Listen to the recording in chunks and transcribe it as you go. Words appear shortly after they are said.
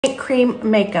Cream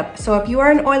makeup. So if you are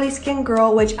an oily skin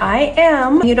girl, which I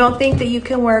am, you don't think that you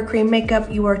can wear cream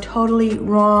makeup, you are totally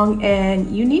wrong, and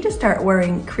you need to start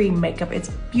wearing cream makeup. It's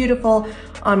beautiful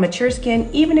on mature skin,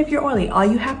 even if you're oily. All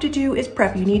you have to do is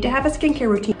prep. You need to have a skincare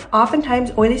routine.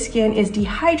 Oftentimes oily skin is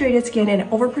dehydrated skin and it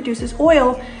overproduces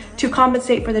oil to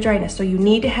compensate for the dryness. So you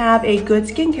need to have a good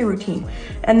skincare routine.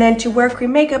 And then to wear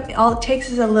cream makeup, all it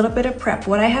takes is a little bit of prep.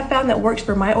 What I have found that works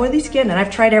for my oily skin, and I've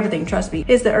tried everything, trust me,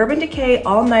 is the Urban Decay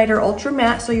All Nighter Ultra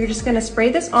Matte. So you're just gonna spray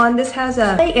this on. This has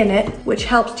a clay in it, which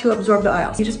helps to absorb the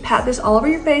oil. You just pat this all over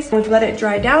your face and let it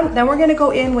dry down. Then we're gonna go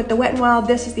in with the Wet n Wild.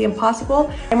 This is the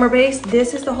Impossible Primer Base.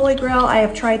 This is the Holy Grail. I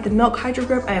have tried the Milk Hydro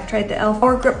Grip. I have tried the e.l.f.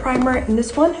 Power Grip Primer, and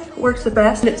this one works the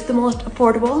best. It's the most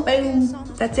affordable, and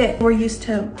that's it. We're used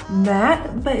to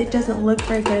matte, but it doesn't look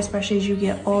very good, especially as you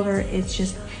get older. It's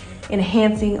just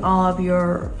enhancing all of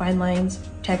your fine lines,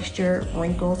 texture,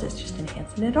 wrinkles. It's just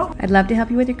enhancing it all. I'd love to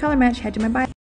help you with your color match. Head to my bio.